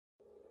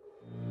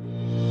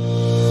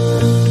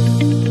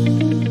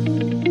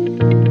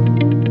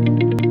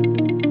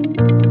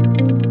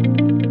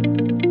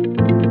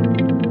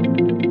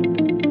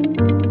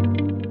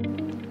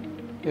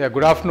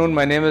Good afternoon.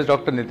 My name is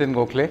Dr. Nitin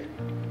Gokhale.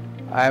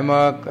 I am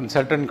a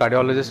consultant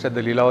cardiologist at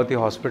the Lilavati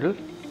Hospital.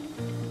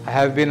 I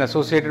have been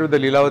associated with the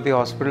Lilavati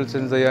Hospital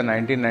since the year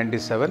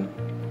 1997.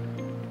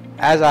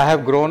 As I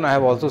have grown, I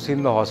have also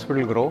seen the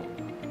hospital grow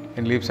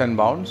in leaps and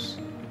bounds.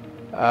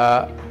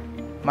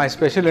 My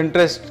special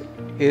interest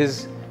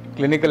is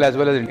clinical as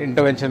well as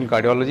interventional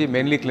cardiology,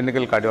 mainly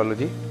clinical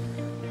cardiology.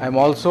 I am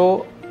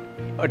also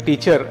a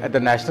teacher at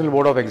the National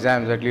Board of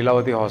Exams at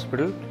Lilavati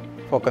Hospital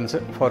for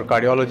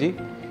cardiology.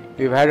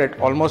 We've had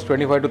almost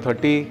 25 to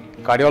 30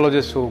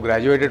 cardiologists who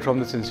graduated from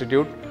this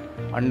institute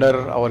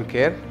under our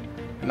care,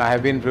 and I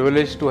have been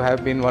privileged to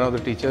have been one of the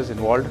teachers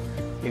involved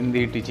in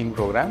the teaching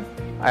program.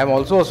 I am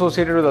also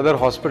associated with other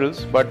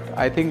hospitals, but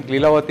I think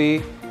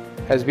Lilavati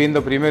has been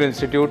the premier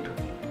institute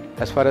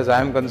as far as I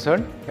am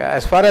concerned.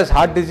 As far as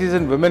heart disease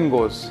in women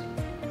goes,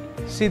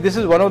 see, this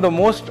is one of the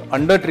most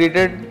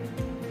undertreated,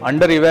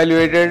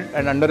 under-evaluated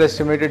and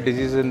underestimated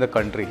diseases in the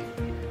country.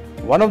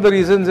 One of the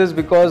reasons is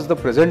because the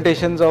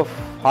presentations of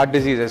heart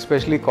disease,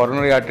 especially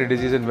coronary artery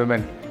disease in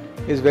women,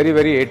 is very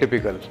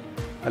atypical.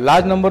 A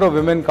large number of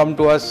women come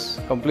to us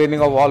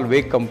complaining of all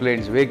vague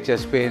complaints, vague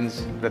chest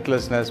pains,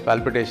 breathlessness,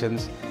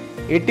 palpitations.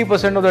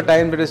 80% of the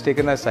time it is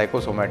taken as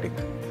psychosomatic.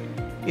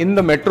 In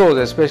the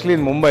metros, especially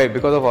in Mumbai,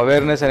 because of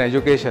awareness and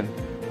education,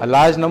 a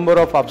large number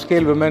of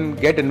upscale women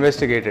get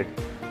investigated.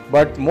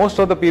 But most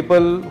of the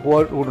people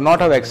who do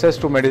not have access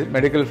to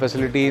medical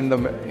facility in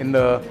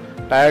the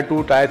Tier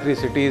 2, Tier 3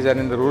 cities and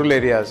in the rural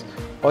areas,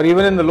 or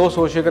even in the low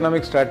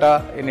socioeconomic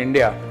strata in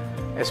India,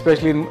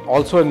 especially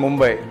also in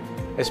Mumbai,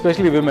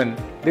 especially women,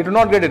 they do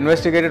not get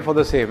investigated for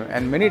the same,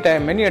 and many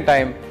a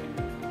time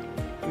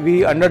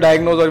we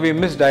underdiagnose or we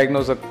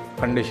misdiagnose a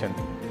condition.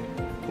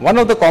 One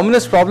of the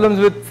commonest problems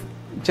with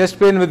chest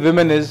pain with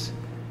women is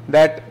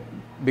that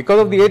because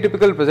of the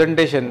atypical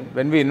presentation,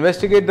 when we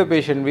investigate the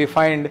patient, we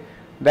find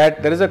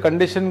that there is a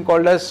condition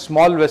called as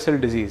small vessel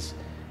disease.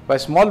 By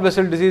small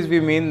vessel disease, we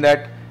mean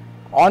that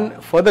on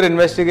further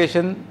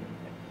investigation,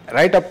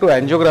 right up to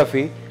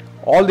angiography,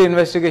 all the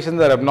investigations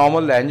are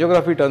abnormal, the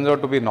angiography turns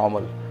out to be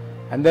normal,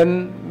 and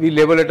then we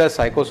label it as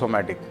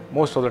psychosomatic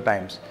most of the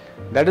times.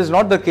 That is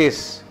not the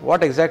case.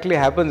 What exactly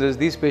happens is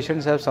these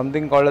patients have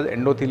something called as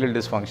endothelial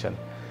dysfunction.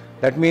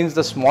 That means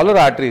the smaller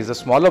arteries, the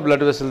smaller blood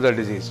vessels are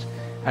diseased,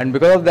 and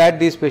because of that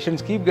these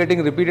patients keep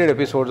getting repeated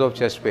episodes of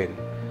chest pain.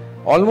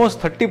 Almost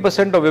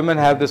 30% of women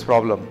have this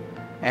problem,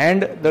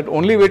 and the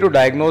only way to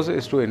diagnose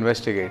is to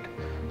investigate.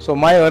 So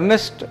my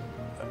earnest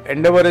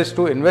endeavor is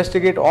to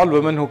investigate all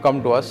women who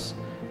come to us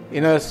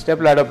in a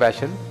step-ladder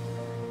fashion,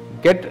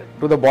 get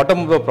to the bottom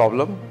of the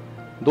problem.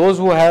 Those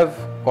who have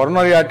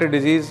coronary artery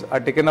disease are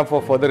taken up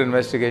for further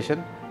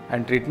investigation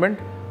and treatment.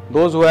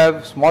 Those who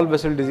have small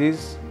vessel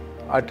disease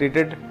are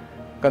treated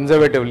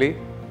conservatively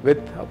with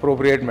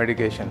appropriate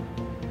medication.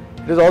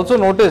 It is also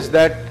noticed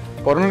that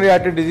coronary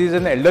artery disease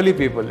in elderly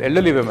people,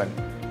 elderly women,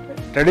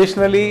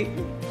 traditionally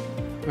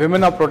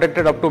women are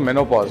protected up to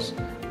menopause,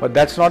 but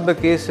that's not the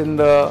case in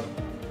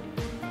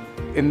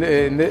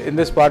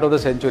this part of the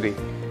century.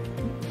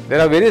 There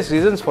are various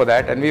reasons for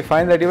that, and we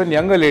find that even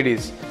younger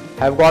ladies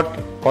have got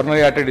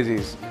coronary artery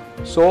disease.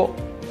 So,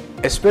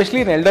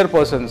 especially in elder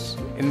persons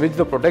in which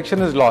the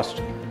protection is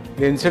lost,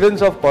 the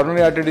incidence of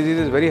coronary artery disease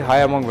is very high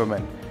among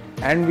women.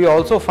 And we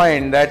also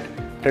find that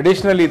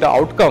traditionally the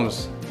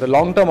outcomes, the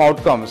long-term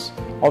outcomes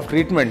of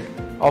treatment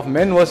of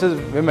men versus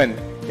women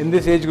in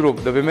this age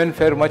group, the women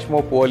fare much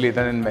more poorly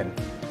than in men.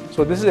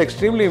 So this is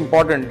extremely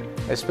important,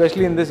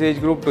 especially in this age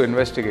group, to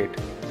investigate.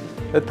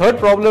 The third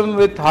problem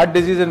with heart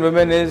disease in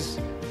women is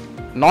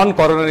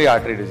non-coronary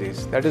artery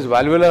disease, that is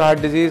valvular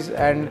heart disease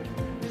and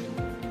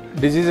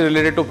disease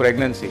related to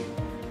pregnancy.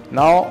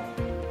 Now,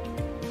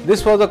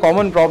 this was a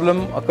common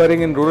problem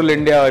occurring in rural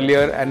India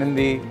earlier and in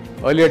the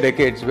earlier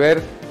decades,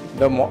 where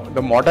the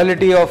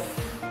mortality of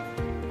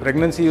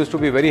pregnancy used to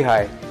be very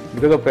high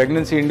because of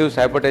pregnancy-induced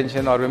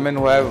hypertension, or women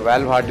who have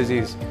valve heart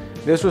disease,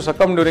 they used to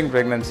succumb during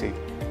pregnancy.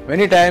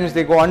 Many times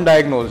they go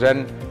undiagnosed,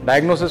 and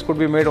diagnosis could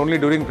be made only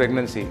during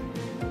pregnancy.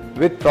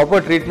 With proper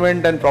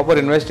treatment and proper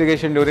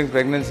investigation during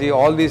pregnancy,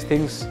 all these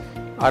things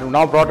are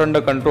now brought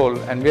under control,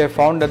 and we have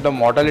found that the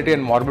mortality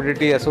and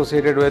morbidity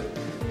associated with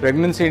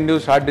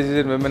pregnancy-induced heart disease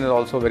in women is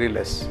also very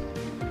less.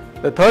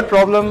 The third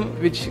problem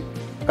which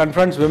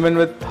confronts women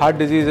with heart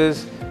disease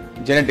is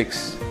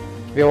genetics.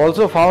 We have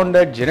also found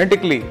that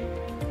genetically,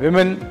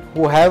 women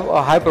who have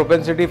a high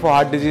propensity for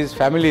heart disease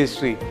family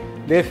history,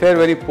 they fare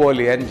very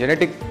poorly, and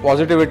genetic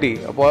positivity,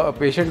 a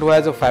patient who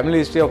has a family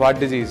history of heart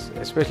disease,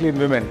 especially in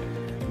women,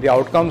 the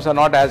outcomes are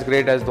not as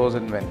great as those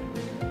in men.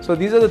 So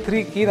these are the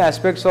three key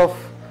aspects of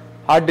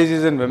heart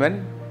disease in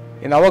women.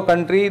 In our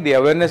country, the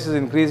awareness is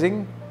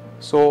increasing,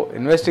 so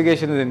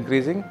investigation is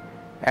increasing,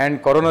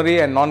 and coronary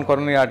and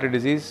non-coronary artery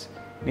disease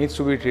needs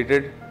to be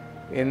treated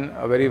in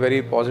a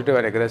very positive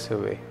and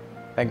aggressive way.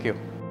 Thank you.